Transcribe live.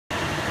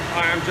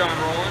Hi, I'm John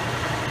Rowland.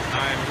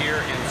 I'm here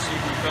in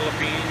Cebu,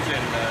 Philippines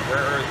in the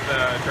rare earth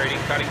trading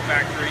cutting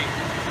factory.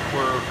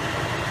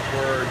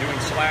 We're doing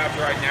slabs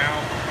right now,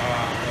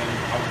 and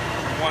I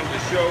wanted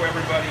to show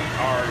everybody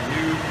our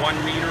new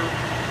 1 meter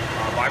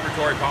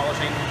vibratory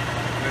polishing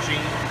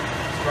machine.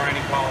 It's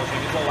grinding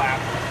polishing. It's a lap.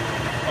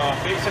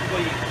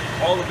 Basically,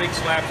 all the big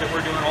slabs that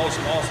we're doing, all the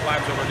small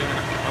slabs that we're doing,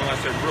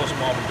 unless they're real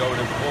small, we go to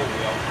the full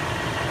wheel.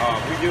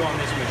 We do on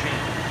this machine.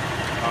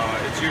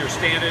 It's your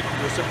standard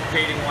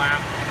reciprocating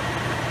lap.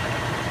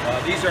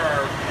 These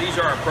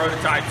are our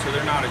prototypes, so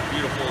they're not as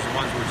beautiful as the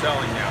ones we're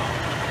selling now.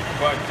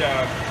 But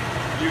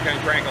you can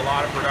crank a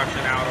lot of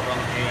production out of them,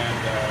 and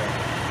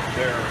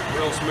they're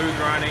real smooth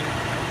running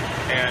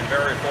and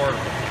very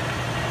affordable.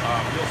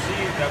 You'll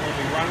see that when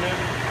we run them,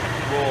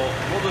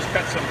 we'll just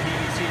cut some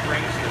PVC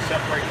rings to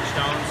separate the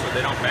stones so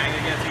they don't bang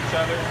against each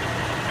other.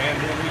 And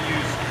then we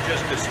use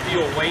just the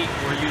steel weight.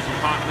 We're using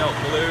hot melt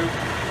glue,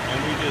 and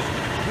we just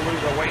glue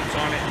the weights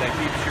on it. That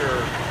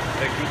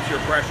keeps your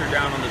pressure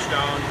down on the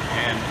stone,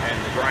 and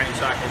the grinding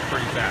cycle is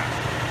pretty fast.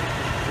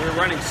 We're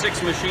running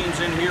 6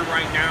 machines in here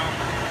right now,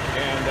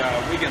 and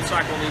we can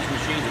cycle these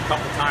machines a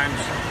couple times,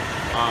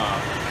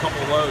 a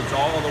couple loads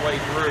all the way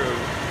through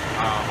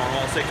on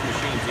all 6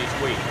 machines each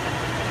week.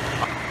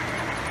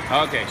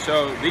 Okay,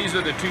 so these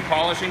are the 2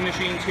 polishing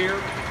machines here.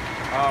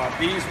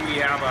 These we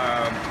have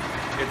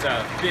it's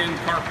a thin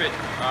carpet.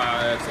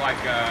 It's like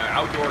an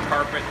outdoor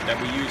carpet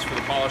that we use for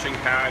the polishing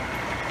pad.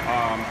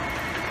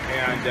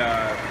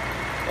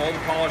 All the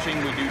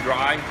polishing we do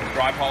dry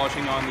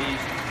polishing on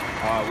these.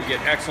 We get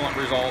excellent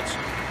results.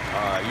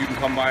 You can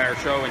come by our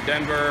show in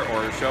Denver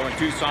or a show in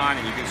Tucson,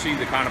 and you can see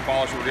the kind of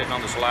polish we're getting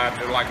on the slabs.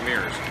 They're like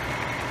mirrors.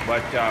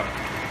 But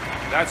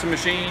that's a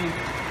machine.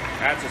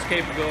 That's its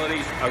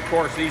capabilities. Of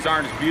course, these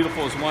aren't as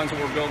beautiful as the ones that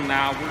we're building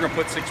now. We're going to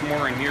put 6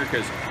 more in here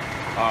because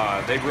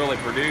they really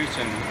produce,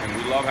 and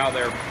we love how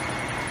they're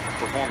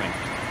performing.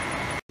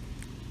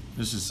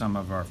 This is some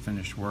of our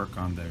finished work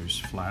on those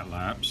flat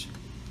laps.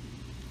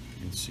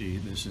 You can see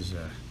this is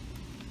a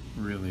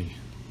really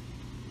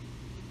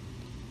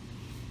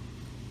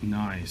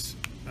nice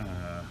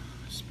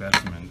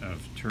specimen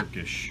of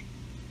Turkish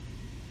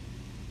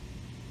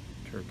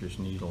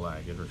needle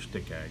agate or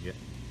stick agate,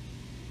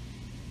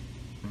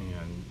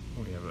 and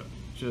we have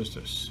just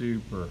a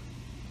super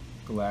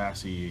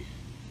glassy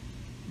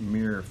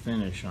mirror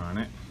finish on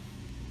it.